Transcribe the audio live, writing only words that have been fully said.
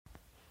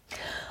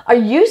Are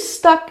you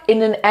stuck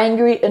in an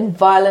angry and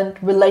violent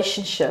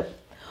relationship?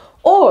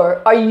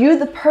 Or are you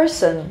the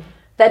person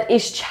that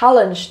is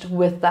challenged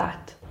with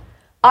that?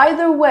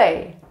 Either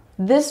way,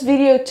 this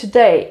video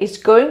today is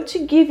going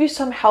to give you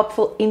some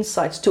helpful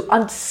insights to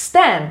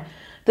understand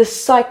the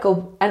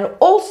cycle and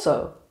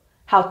also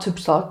how to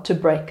start to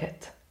break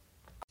it.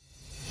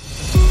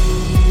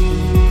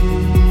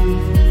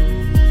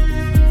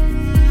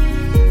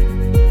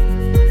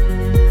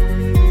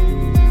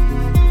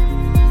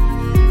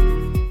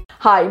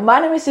 Hi, my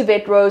name is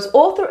Yvette Rose,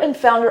 author and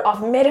founder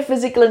of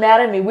Metaphysical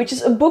Anatomy, which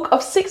is a book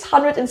of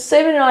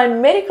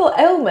 679 medical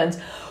ailments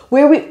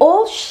where we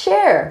all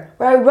share,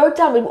 where I wrote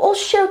down, we all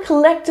share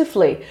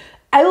collectively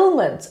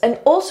ailments and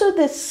also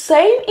the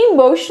same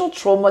emotional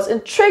traumas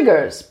and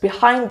triggers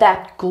behind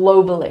that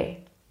globally.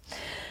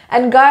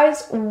 And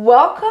guys,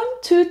 welcome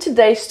to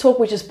today's talk,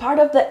 which is part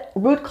of the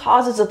Root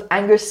Causes of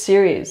Anger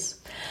series.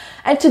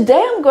 And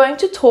today I'm going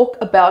to talk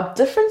about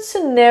different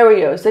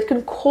scenarios that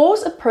can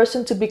cause a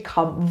person to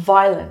become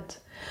violent.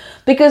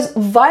 Because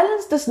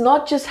violence does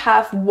not just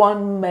have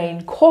one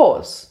main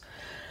cause.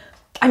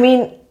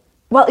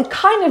 Well, it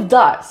kind of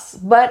does,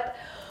 but,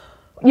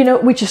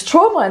 which is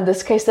trauma in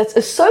this case that's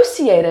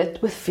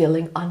associated with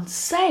feeling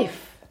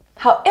unsafe.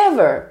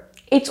 However,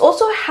 it's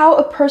also how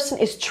a person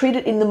is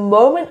treated in the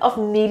moment of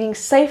needing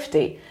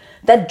safety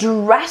that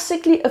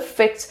drastically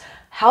affects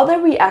how they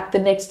react the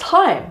next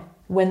time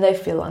when they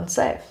feel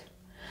unsafe.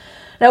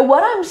 Now,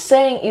 what I'm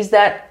saying is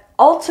that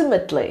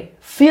ultimately,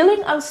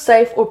 feeling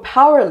unsafe or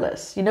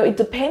powerless, it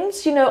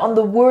depends, on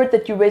the word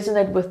that you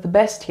resonate with the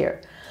best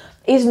here,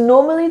 is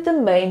normally the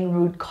main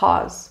root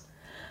cause.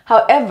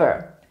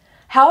 However,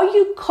 how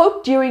you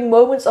cope during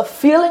moments of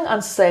feeling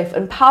unsafe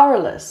and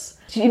powerless,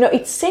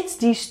 it sets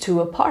these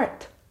two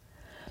apart.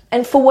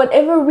 And for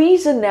whatever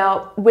reason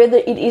now, whether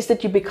it is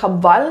that you become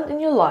violent in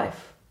your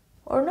life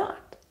or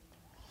not.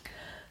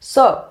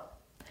 So,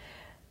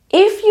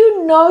 if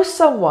you know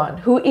someone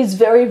who is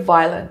very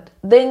violent,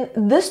 then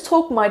this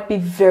talk might be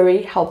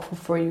very helpful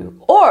for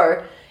you.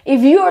 Or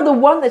if you are the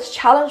one that's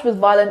challenged with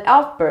violent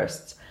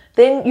outbursts,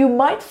 then you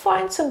might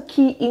find some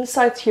key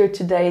insights here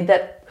today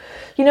that,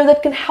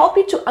 that can help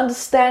you to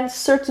understand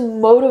certain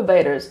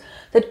motivators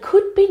that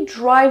could be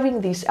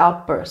driving these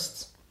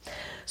outbursts.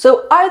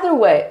 So either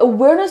way,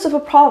 awareness of a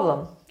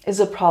problem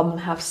is a problem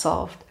half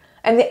solved.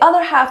 And the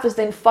other half is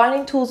then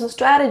finding tools and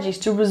strategies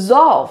to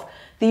resolve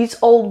these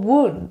old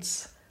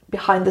wounds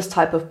behind this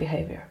type of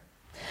behavior.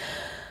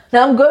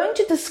 Now, I'm going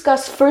to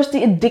discuss first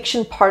the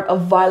addiction part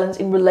of violence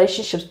in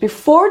relationships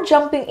before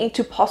jumping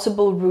into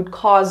possible root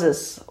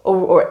causes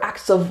or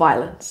acts of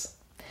violence.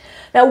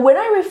 Now, when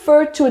I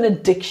refer to an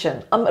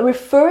addiction, I'm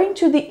referring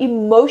to the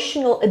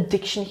emotional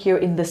addiction here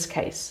in this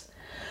case.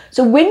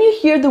 So when you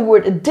hear the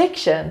word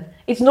addiction,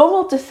 it's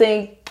normal to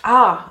think,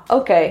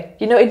 okay,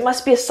 it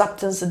must be a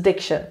substance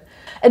addiction.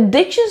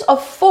 Addictions are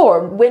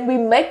formed when we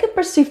make a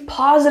perceived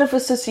positive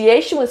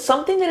association with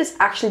something that is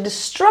actually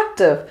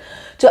destructive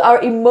to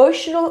our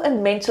emotional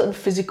and mental and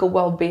physical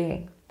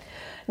well-being.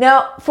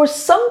 Now, for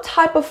some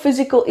type of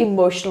physical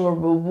emotional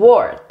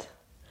reward.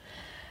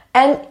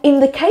 And in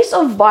the case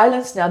of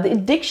violence now, the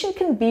addiction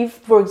can be,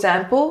 for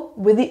example,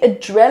 with the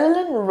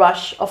adrenaline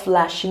rush of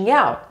lashing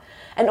out,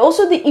 and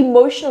also the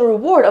emotional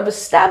reward of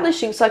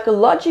establishing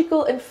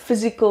psychological and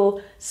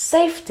physical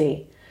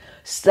safety,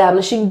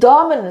 establishing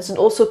dominance and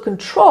also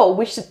control,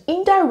 which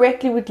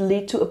indirectly would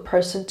lead to a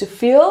person to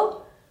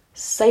feel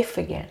safe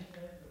again.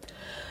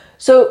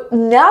 So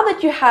now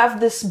that you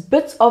have this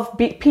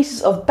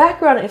pieces of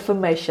background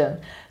information,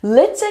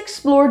 let's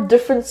explore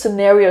different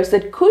scenarios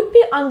that could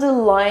be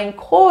underlying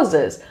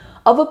causes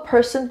of a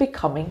person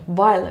becoming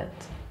violent.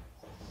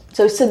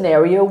 So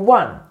scenario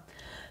 1.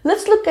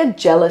 Let's look at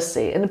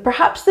jealousy and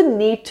perhaps the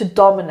need to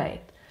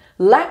dominate,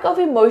 lack of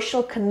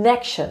emotional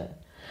connection.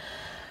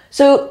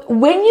 So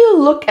when you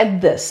look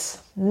at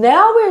this,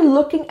 now we're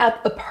looking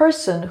at a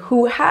person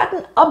who had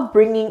an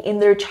upbringing in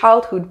their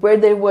childhood where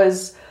there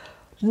was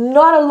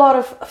not a lot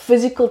of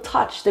physical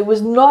touch. There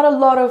was not a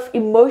lot of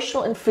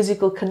emotional and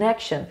physical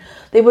connection.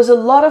 There was a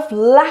lot of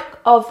lack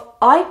of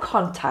eye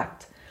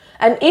contact.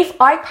 And if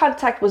eye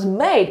contact was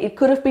made, it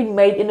could have been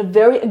made in a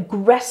very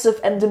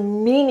aggressive and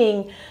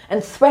demeaning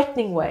and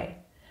threatening way.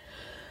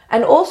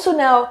 And also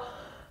now,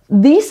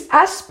 these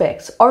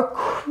aspects are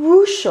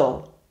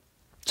crucial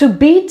to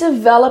be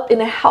developed in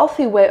a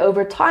healthy way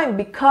over time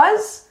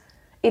because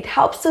it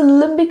helps the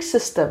limbic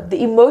system,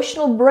 the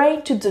emotional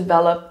brain, to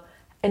develop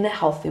in a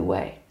healthy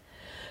way.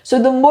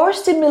 So the more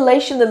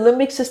stimulation the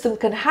limbic system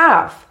can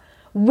have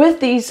with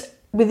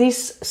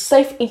these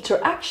safe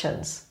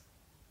interactions,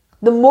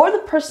 the more the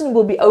person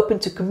will be open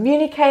to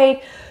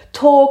communicate,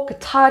 talk,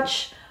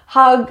 touch,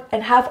 hug,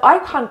 and have eye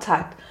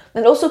contact,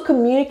 and also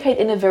communicate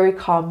in a very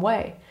calm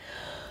way.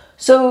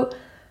 So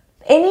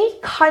any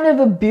kind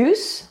of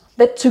abuse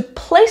that took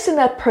place in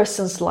that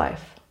person's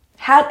life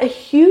had a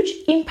huge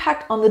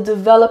impact on the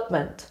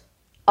development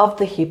of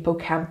the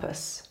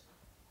hippocampus.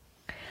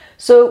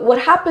 So what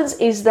happens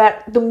is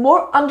that the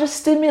more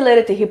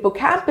understimulated the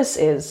hippocampus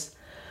is,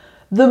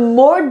 the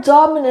more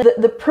dominant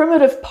the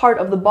primitive part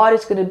of the body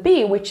is going to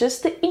be, which is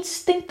the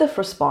instinctive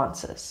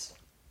responses.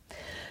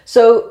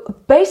 So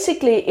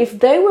basically, if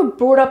they were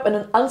brought up in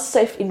an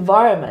unsafe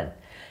environment,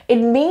 it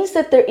means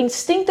that their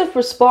instinctive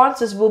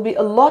responses will be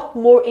a lot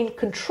more in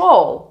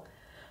control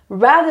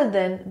rather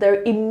than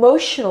their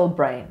emotional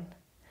brain.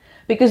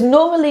 Because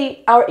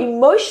normally our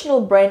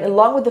emotional brain,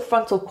 along with the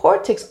frontal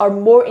cortex, are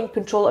more in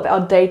control of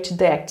our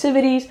day-to-day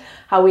activities,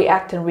 how we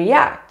act and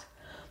react.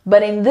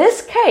 But in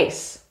this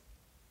case,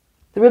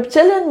 the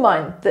reptilian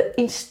mind, the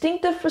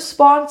instinctive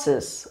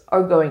responses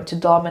are going to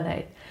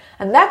dominate.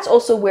 And that's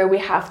also where we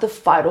have the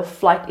fight or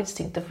flight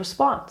instinctive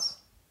response.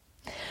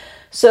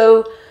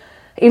 So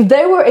if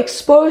they were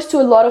exposed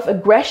to a lot of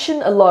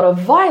aggression, a lot of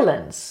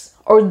violence,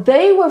 or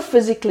they were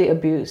physically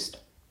abused,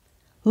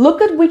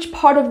 look at which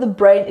part of the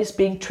brain is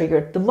being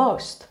triggered the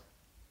most.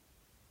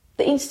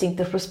 The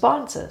instinctive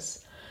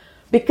responses.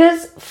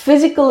 Because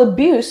physical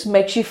abuse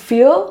makes you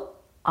feel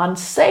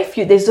unsafe.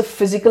 There's a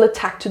physical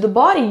attack to the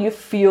body. You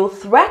feel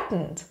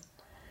threatened.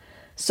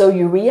 So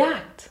you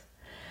react.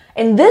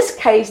 In this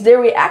case, their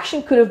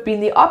reaction could have been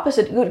the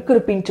opposite. It could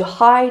have been to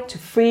hide, to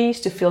freeze,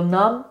 to feel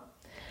numb.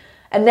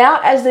 And now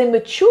as they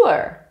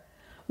mature,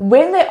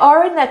 when they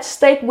are in that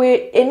state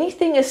where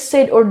anything is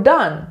said or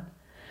done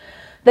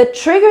that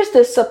triggers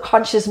this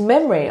subconscious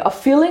memory of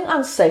feeling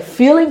unsafe,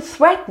 feeling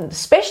threatened,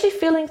 especially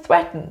feeling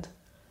threatened,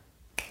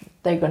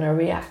 they're going to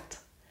react.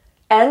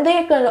 And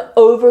they're going to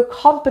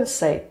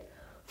overcompensate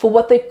for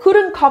what they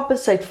couldn't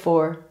compensate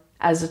for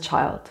as a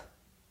child.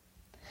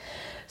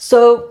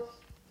 So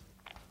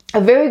a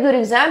very good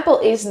example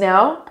is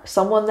now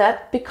someone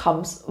that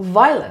becomes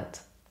violent.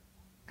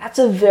 That's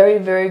a very,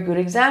 very good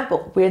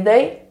example where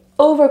they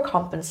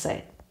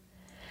overcompensate.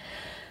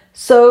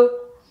 So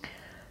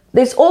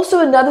there's also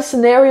another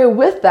scenario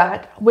with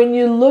that when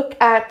you look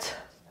at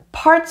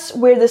parts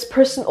where this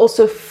person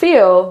also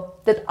feel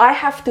that I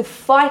have to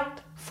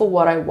fight for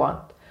what I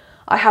want.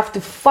 I have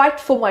to fight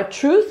for my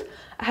truth.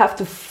 I have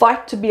to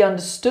fight to be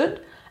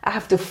understood. I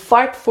have to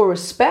fight for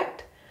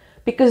respect,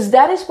 because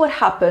that is what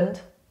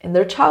happened in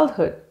their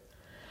childhood.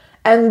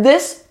 And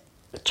this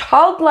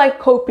childlike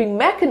coping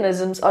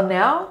mechanisms are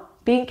now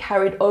being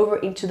carried over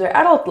into their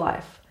adult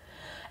life.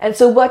 And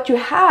so what you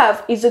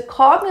have is a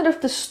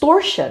cognitive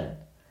distortion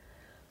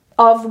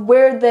of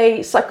where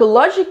they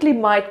psychologically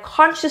might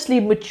consciously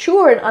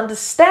mature and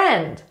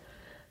understand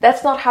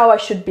that's not how I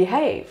should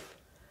behave.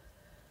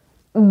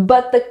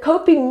 But the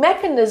coping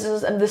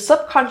mechanisms and the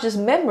subconscious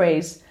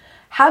memories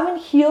haven't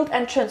healed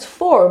and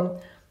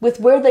transformed with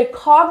where their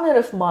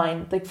cognitive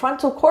mind, the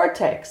frontal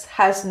cortex,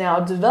 has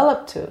now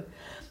developed to.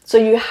 So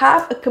you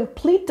have a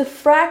complete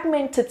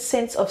fragmented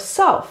sense of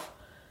self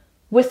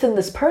within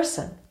this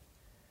person,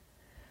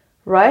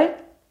 right?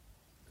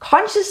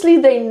 Consciously,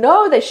 they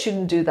know they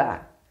shouldn't do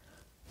that.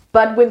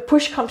 But when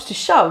push comes to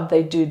shove,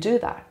 they do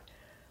that.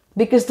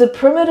 Because the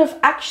primitive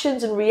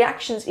actions and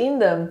reactions in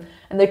them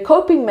and the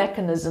coping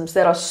mechanisms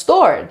that are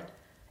stored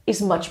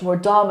is much more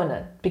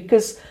dominant.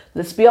 Because,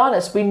 let's be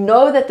honest, we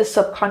know that the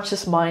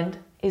subconscious mind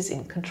is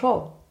in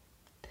control.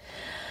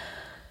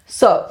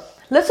 So,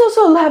 let's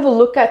also have a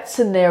look at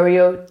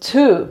scenario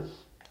 2.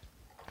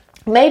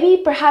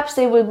 Maybe perhaps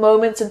there were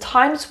moments and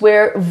times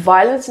where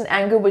violence and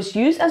anger was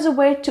used as a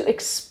way to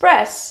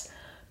express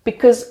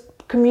because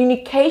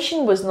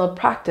communication was not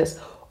practiced,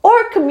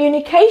 or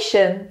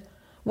communication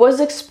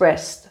was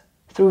expressed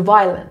through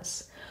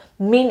violence.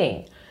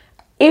 Meaning,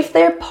 if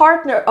their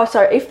partner,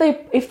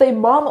 if their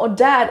mom or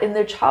dad in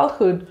their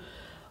childhood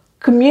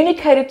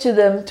communicated to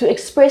them to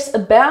express a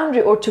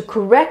boundary or to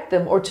correct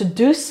them or to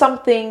do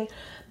something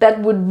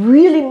that would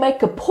really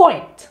make a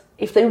point,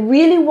 if they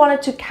really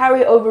wanted to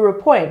carry over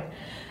a point,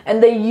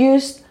 and they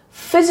used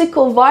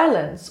physical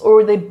violence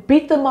or they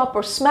beat them up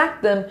or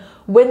smacked them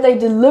when they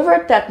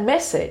delivered that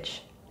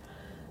message,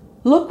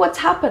 look what's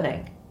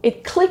happening.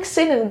 It clicks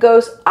in and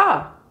goes,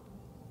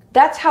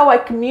 that's how I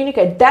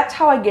communicate. That's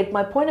how I get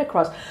my point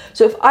across.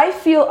 So if I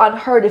feel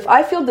unheard, if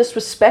I feel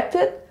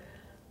disrespected,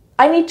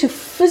 I need to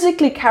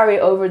physically carry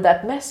over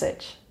that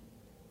message.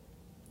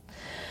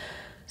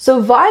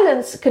 So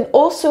violence can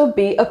also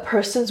be a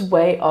person's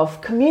way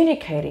of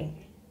communicating.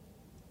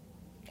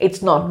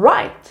 It's not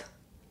right.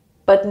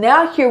 But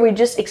now here we're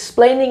just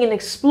explaining and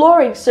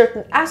exploring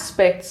certain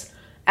aspects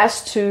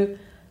as to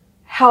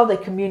how they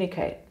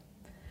communicate.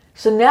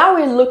 So now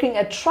we're looking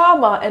at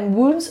trauma and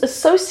wounds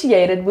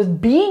associated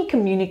with being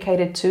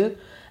communicated to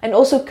and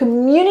also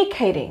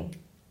communicating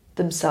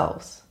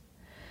themselves.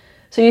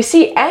 So you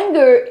see,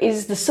 anger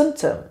is the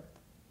symptom.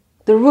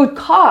 The root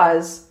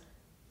cause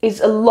is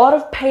a lot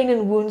of pain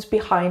and wounds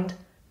behind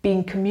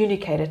being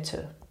communicated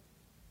to.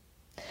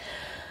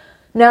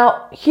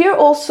 Now, here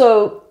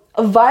also,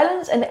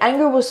 violence and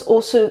anger was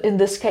also in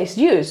this case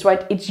used,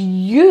 right? It's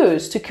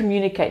used to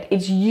communicate.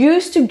 It's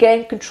used to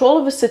gain control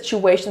of a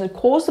situation that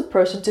caused the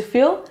person to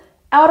feel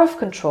out of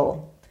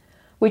control,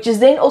 which is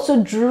then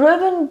also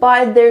driven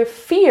by their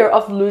fear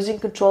of losing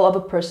control of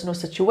a person or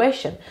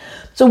situation.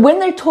 So when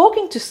they're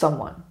talking to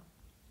someone,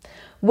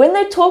 when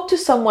they talk to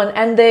someone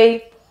and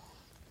they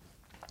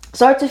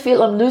Start to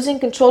feel I'm losing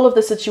control of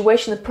the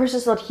situation. The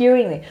person's not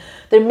hearing me.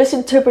 They're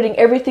misinterpreting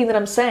everything that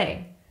I'm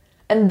saying.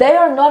 And they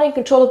are not in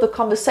control of the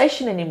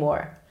conversation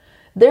anymore.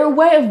 Their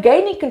way of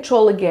gaining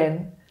control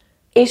again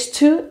is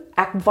to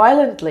act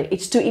violently.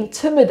 It's to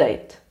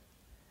intimidate.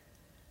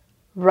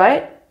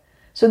 Right?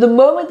 So the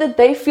moment that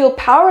they feel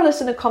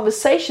powerless in a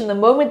conversation, the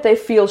moment they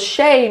feel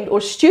shamed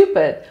or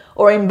stupid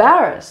or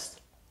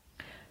embarrassed,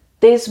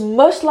 there's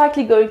most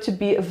likely going to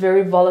be a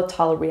very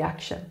volatile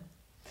reaction.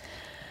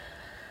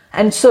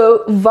 And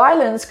so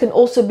violence can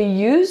also be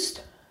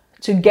used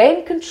to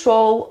gain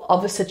control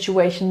of a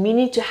situation,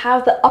 meaning to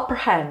have the upper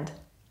hand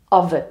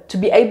of it, to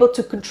be able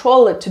to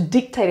control it, to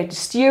dictate it, to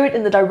steer it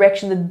in the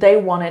direction that they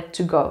want it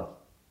to go.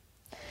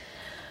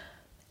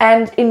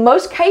 And in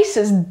most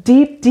cases,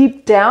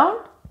 deep down,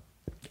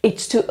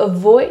 it's to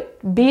avoid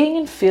being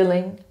and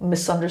feeling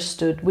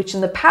misunderstood, which in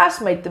the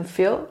past made them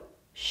feel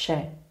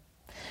shame.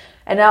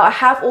 And now I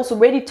have also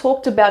already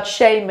talked about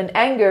shame and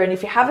anger. And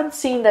if you haven't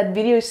seen that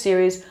video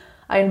series,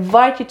 I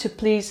invite you to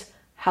please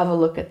have a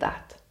look at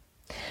that.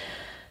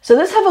 So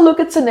let's have a look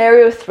at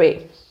scenario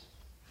 3.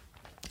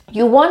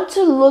 You want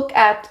to look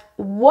at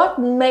what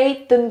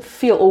made them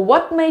feel, or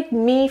what made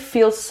me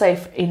feel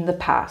safe in the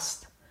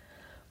past.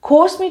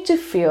 Caused me to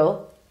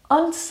feel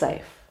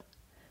unsafe.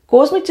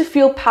 Caused me to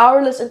feel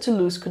powerless and to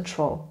lose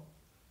control.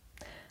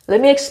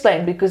 Let me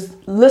explain, because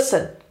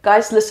listen,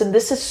 guys, listen,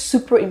 this is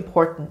super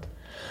important.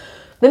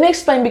 Let me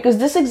explain, because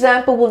this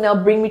example will now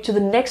bring me to the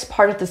next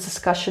part of this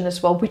discussion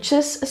as well, which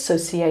is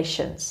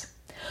associations.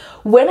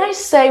 When I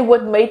say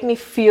what made me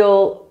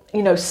feel,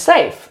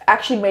 safe,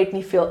 actually made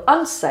me feel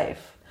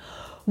unsafe.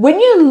 When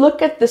you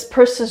look at this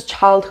person's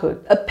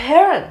childhood, a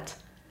parent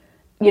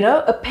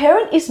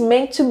is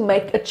meant to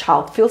make a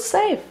child feel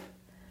safe.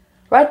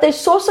 Right? Their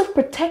source of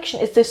protection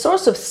is their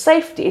source of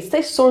safety. It's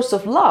their source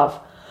of love,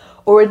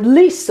 or at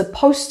least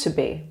supposed to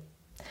be.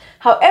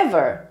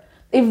 However,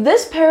 if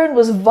this parent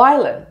was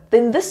violent,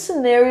 then this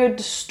scenario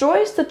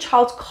destroys the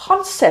child's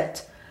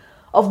concept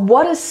of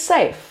what is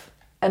safe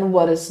and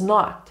what is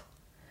not.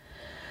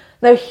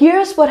 Now,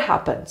 here's what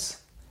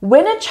happens.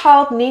 When a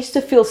child needs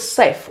to feel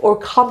safe or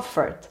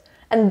comfort,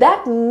 and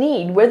that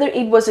need, whether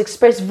it was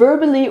expressed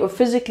verbally or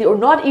physically or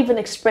not even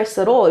expressed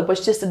at all, it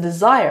was just a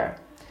desire.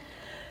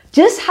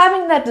 Just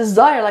having that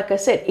desire, like I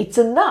said, it's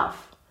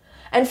enough.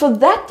 And for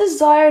that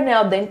desire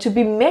now then to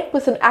be met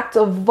with an act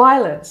of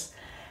violence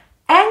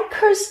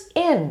anchors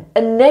in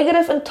a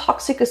negative and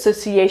toxic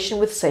association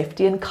with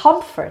safety and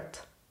comfort.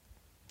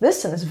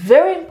 Listen, it's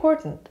very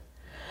important.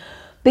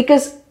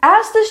 Because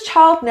as this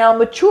child now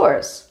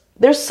matures,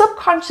 their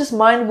subconscious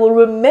mind will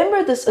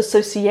remember this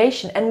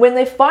association. And when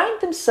they find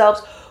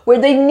themselves where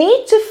they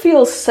need to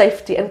feel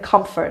safety and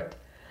comfort,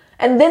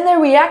 and then they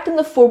react in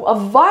the form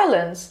of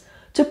violence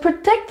to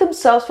protect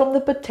themselves from the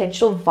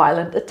potential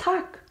violent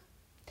attack.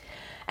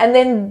 And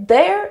then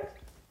there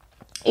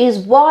is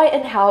why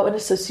and how an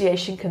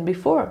association can be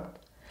formed.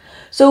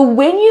 So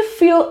when you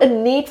feel a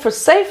need for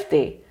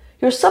safety,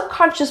 your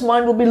subconscious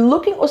mind will be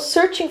looking or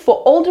searching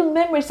for older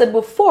memories that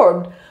were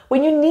formed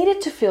when you needed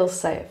to feel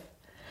safe.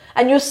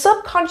 And your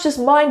subconscious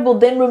mind will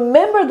then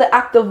remember the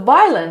act of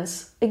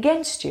violence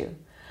against you,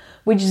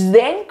 which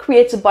then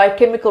creates a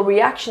biochemical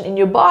reaction in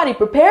your body,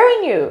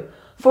 preparing you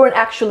for an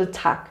actual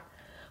attack,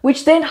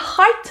 which then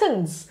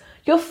heightens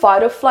your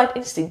fight or flight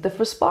instinctive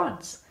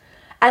response.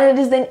 And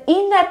it is then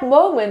in that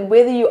moment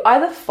whether you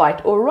either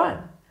fight or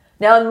run.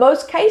 Now, in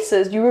most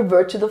cases, you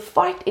revert to the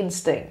fight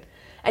instinct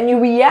and you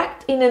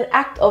react in an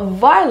act of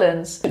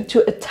violence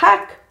to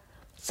attack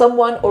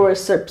someone or a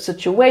certain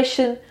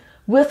situation,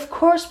 of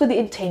course, with the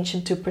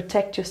intention to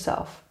protect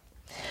yourself.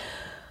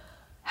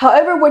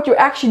 However, what you're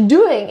actually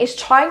doing is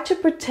trying to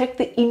protect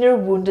the inner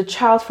wounded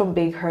child from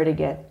being hurt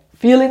again.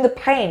 Feeling the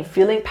pain,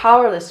 feeling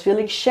powerless,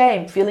 feeling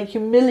shame, feeling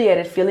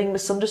humiliated, feeling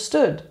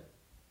misunderstood.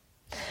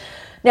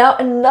 Now,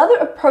 another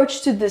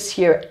approach to this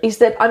here is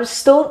that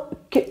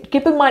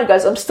keep in mind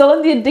guys, I'm still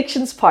in the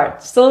addictions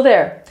part, still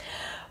there.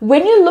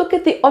 When you look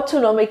at the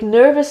autonomic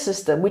nervous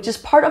system, which is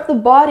part of the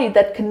body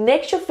that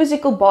connects your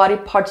physical body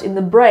parts in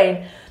the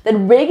brain, that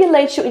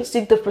regulates your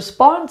instinctive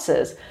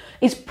responses,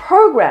 is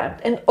programmed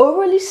and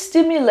overly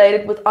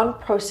stimulated with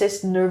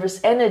unprocessed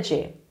nervous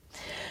energy.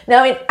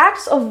 Now, in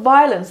acts of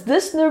violence,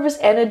 this nervous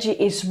energy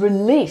is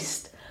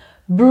released,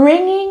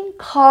 bringing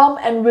calm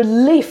and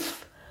relief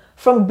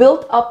from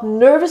built-up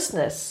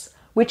nervousness,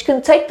 which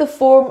can take the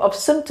form of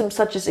symptoms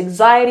such as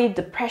anxiety,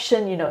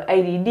 depression,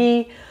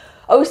 ADD,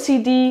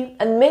 OCD,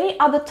 and many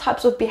other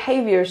types of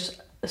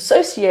behaviors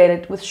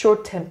associated with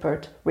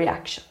short-tempered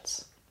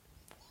reactions.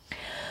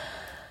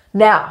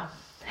 Now,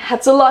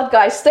 that's a lot,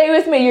 guys. Stay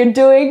with me. You're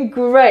doing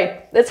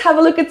great. Let's have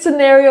a look at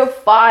scenario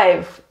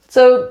 5.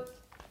 So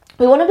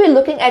we want to be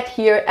looking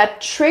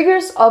at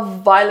triggers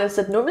of violence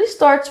that normally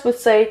starts with,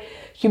 say,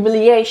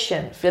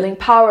 humiliation, feeling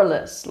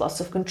powerless,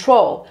 loss of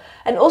control,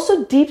 and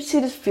also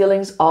deep-seated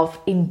feelings of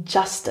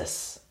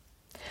injustice.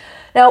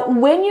 Now,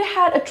 when you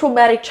had a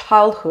traumatic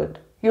childhood,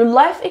 your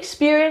life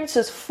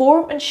experiences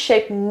form and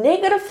shape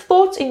negative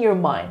thoughts in your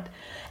mind.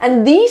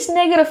 And these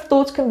negative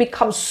thoughts can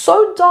become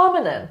so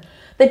dominant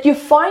that you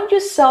find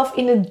yourself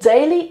in a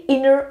daily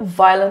inner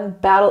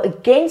violent battle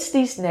against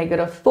these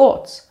negative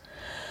thoughts.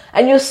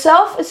 And your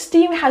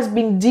self-esteem has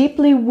been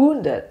deeply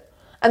wounded.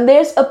 And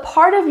there's a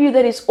part of you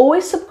that is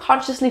always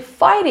subconsciously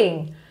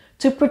fighting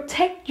to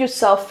protect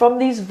yourself from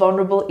these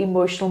vulnerable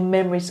emotional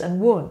memories and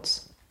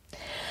wounds.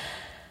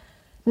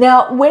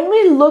 Now, when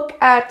we look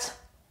at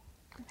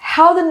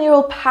how the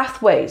neural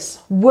pathways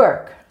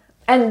work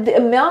and the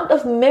amount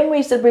of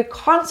memories that we're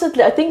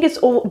constantly, I think it's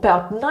all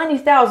about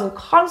 90,000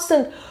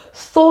 constant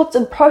thoughts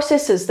and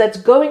processes that's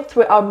going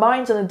through our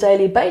minds on a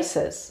daily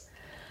basis.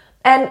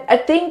 And I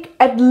think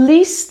at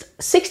least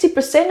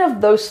 60%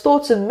 of those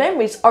thoughts and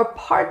memories are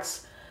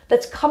parts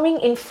that's coming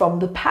in from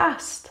the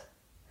past.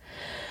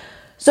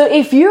 So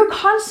if you're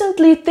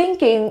constantly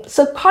thinking,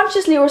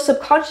 subconsciously or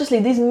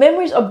subconsciously, these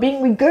memories are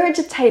being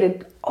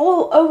regurgitated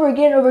all over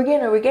again,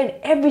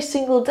 every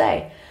single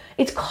day.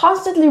 It's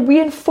constantly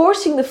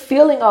reinforcing the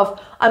feeling of,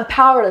 I'm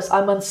powerless,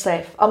 I'm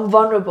unsafe, I'm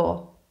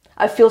vulnerable,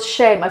 I feel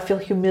shame, I feel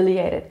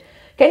humiliated.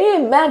 Can you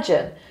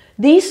imagine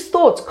these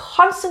thoughts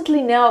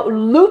constantly now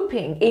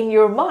looping in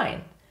your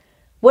mind?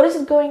 What is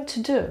it going to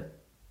do?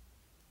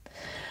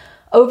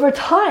 Over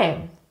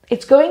time,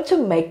 it's going to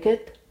make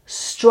it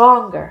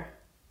stronger.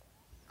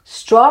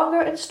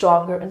 Stronger and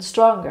stronger and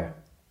stronger.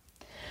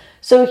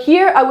 So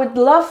here I would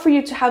love for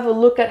you to have a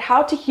look at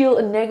how to heal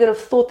a negative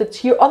thought. That's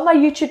here on my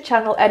YouTube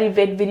channel at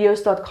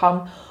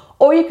YvetteVideos.com,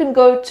 or you can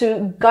go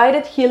to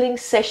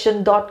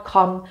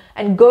guidedhealingsession.com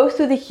and go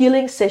through the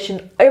healing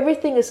session.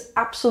 Everything is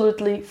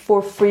absolutely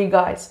for free,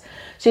 guys.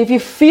 So if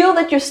you feel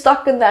that you're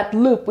stuck in that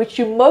loop, which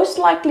you most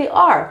likely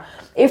are,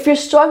 if you're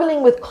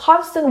struggling with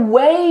constant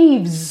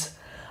waves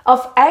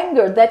of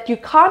anger that you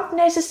can't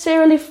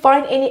necessarily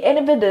find any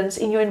evidence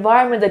in your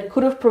environment that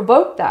could have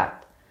provoked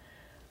that,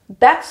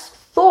 that's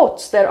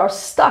thoughts that are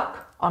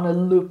stuck on a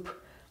loop.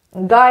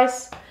 And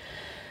guys,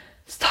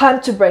 it's time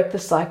to break the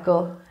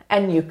cycle,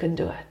 and you can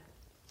do it.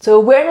 So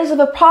awareness of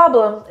a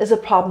problem is a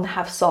problem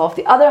half solved.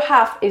 The other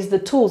half is the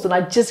tools, and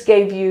I just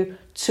gave you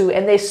 2.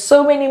 And there's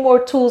so many more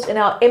tools in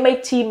our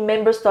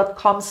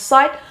matmembers.com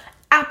site,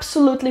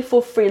 absolutely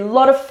for free. A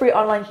lot of free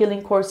online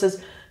healing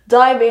courses.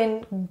 Dive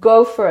in,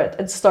 go for it,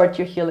 and start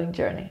your healing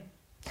journey.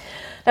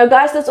 Now,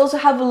 guys, let's also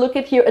have a look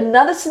at here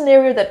another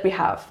scenario that we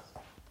have.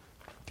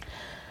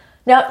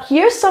 Now,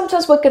 here's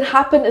sometimes what can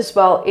happen as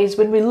well is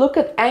when we look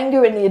at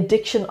anger and the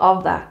addiction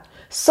of that.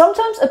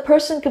 Sometimes a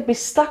person could be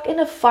stuck in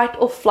a fight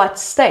or flight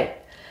state,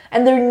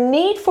 and their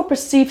need for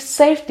perceived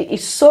safety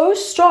is so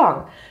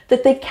strong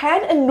that they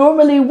can and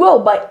normally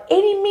will, by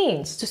any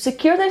means, to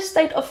secure their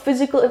state of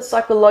physical and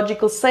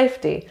psychological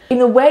safety in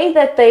a way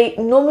that they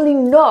normally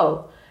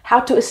know how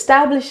to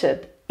establish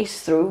it is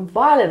through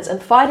violence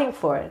and fighting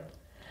for it.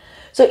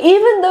 So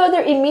even though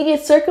their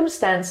immediate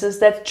circumstances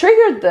that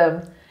triggered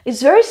them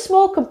is very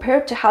small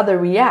compared to how they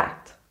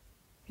react,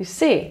 you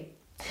see.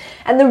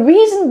 And the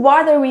reason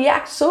why they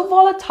react so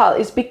volatile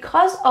is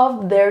because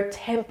of their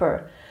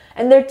temper.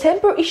 And their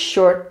temper is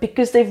short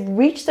because they've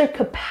reached their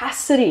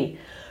capacity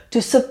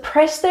to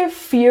suppress their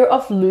fear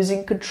of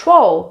losing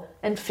control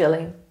and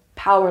feeling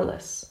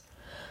powerless.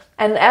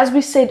 And as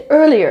we said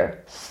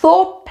earlier,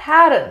 thought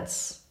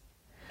patterns,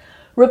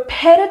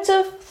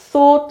 repetitive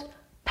thought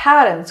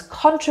patterns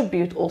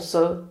contribute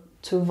also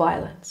to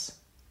violence.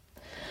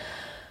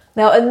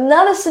 Now,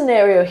 another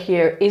scenario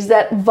here is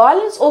that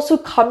violence also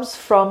comes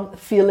from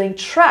feeling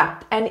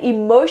trapped and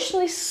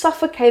emotionally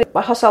suffocated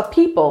by hostile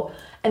people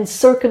and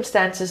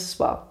circumstances as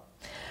well.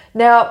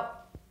 Now,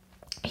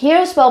 here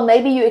as well,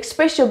 maybe you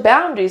express your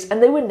boundaries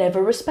and they were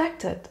never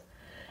respected.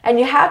 And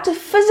you had to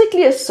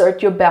physically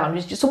assert your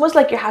boundaries. It's almost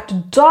like you had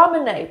to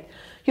dominate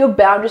your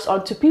boundaries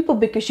onto people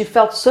because you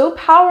felt so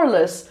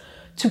powerless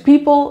to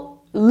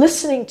people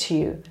listening to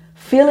you,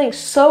 feeling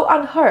so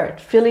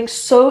unheard, feeling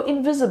so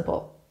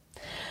invisible.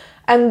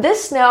 And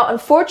this now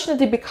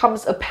unfortunately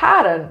becomes a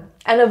pattern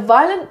and a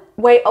violent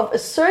way of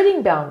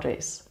asserting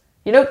boundaries.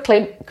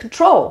 Claim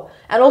control,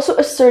 and also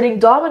asserting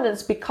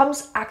dominance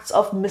becomes acts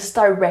of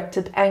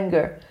misdirected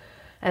anger.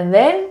 And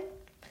then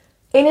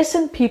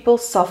innocent people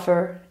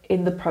suffer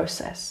in the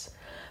process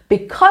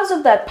because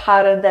of that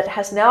pattern that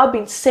has now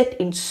been set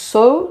in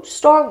so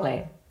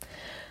strongly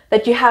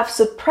that you have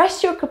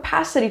suppressed your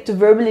capacity to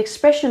verbally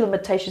express your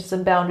limitations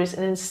and boundaries,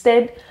 and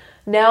instead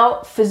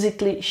now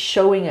physically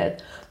showing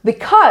it.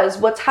 Because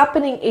what's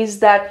happening is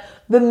that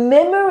the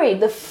memory,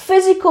 the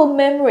physical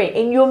memory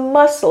in your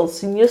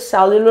muscles, in your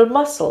cellular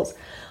muscles,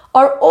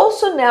 are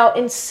also now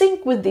in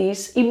sync with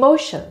these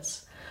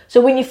emotions.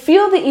 So when you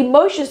feel the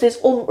emotions, there's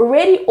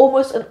already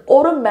almost an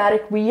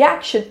automatic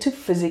reaction to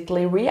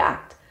physically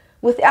react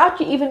without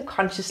you even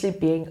consciously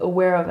being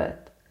aware of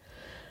it.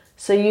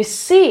 So you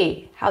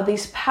see how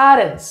these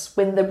patterns,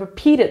 when they're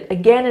repeated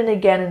again and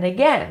again and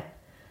again,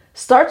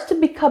 starts to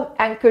become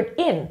anchored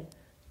in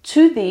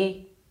to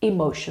the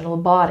emotional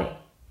body.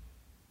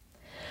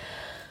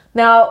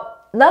 Now,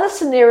 another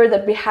scenario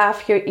that we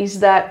have here is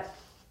that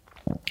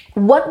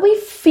what we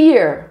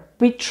fear,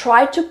 we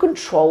try to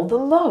control the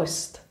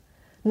most.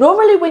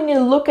 Normally, when you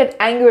look at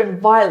anger and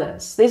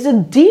violence, there's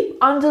a deep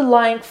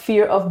underlying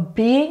fear of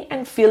being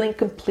and feeling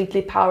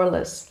completely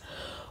powerless,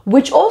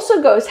 which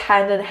also goes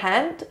hand in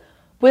hand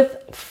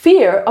with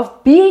fear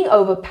of being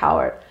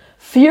overpowered,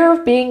 fear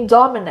of being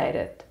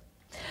dominated.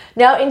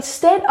 Now,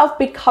 instead of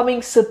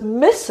becoming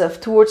submissive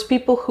towards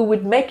people who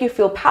would make you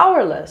feel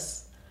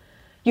powerless,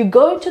 you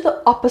go into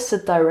the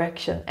opposite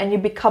direction and you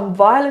become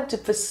violent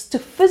to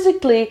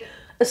physically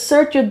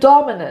assert your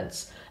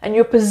dominance and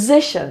your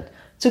position,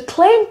 to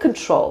claim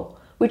control,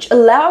 which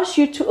allows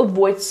you to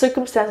avoid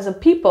circumstances and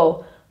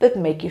people that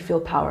make you feel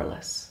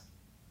powerless.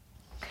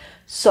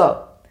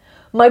 So,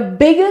 my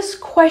biggest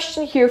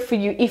question here for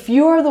you, if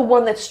you are the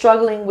one that's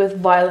struggling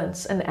with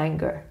violence and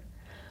anger,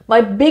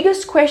 my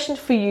biggest question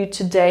for you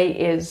today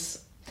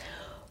is,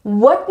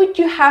 what would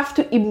you have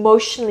to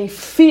emotionally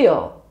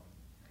feel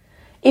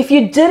if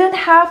you didn't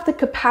have the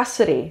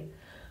capacity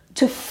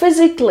to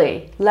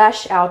physically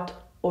lash out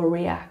or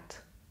react?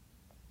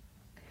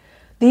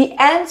 The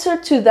answer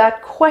to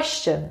that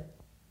question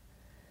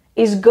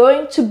is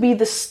going to be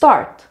the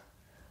start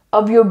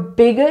of your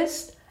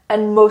biggest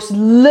and most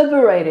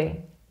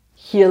liberating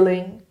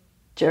healing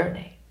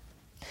journey.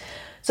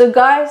 So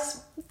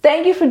guys,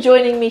 thank you for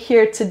joining me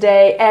here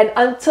today, and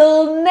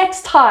until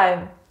next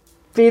time,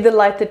 be the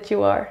light that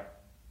you are.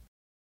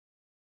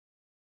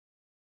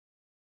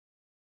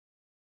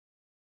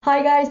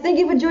 Hi guys, thank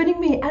you for joining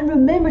me, and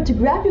remember to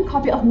grab your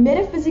copy of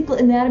Metaphysical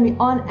Anatomy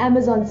on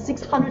Amazon,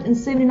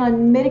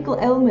 679 medical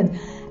ailments.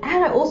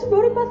 And I also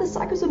wrote about the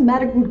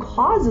psychosomatic root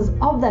causes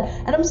of that,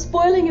 and I'm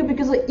spoiling it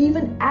because I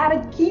even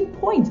added key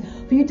points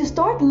for you to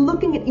start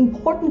looking at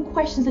important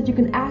questions that you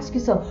can ask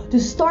yourself to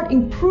start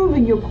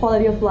improving your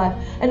quality of life.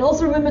 And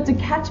also remember to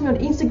catch me on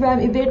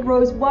Instagram, Yvette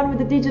Rose 1 with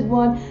the digit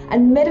 1,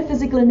 and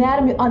Metaphysical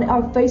Anatomy on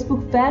our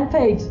Facebook fan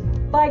page.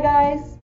 Bye guys!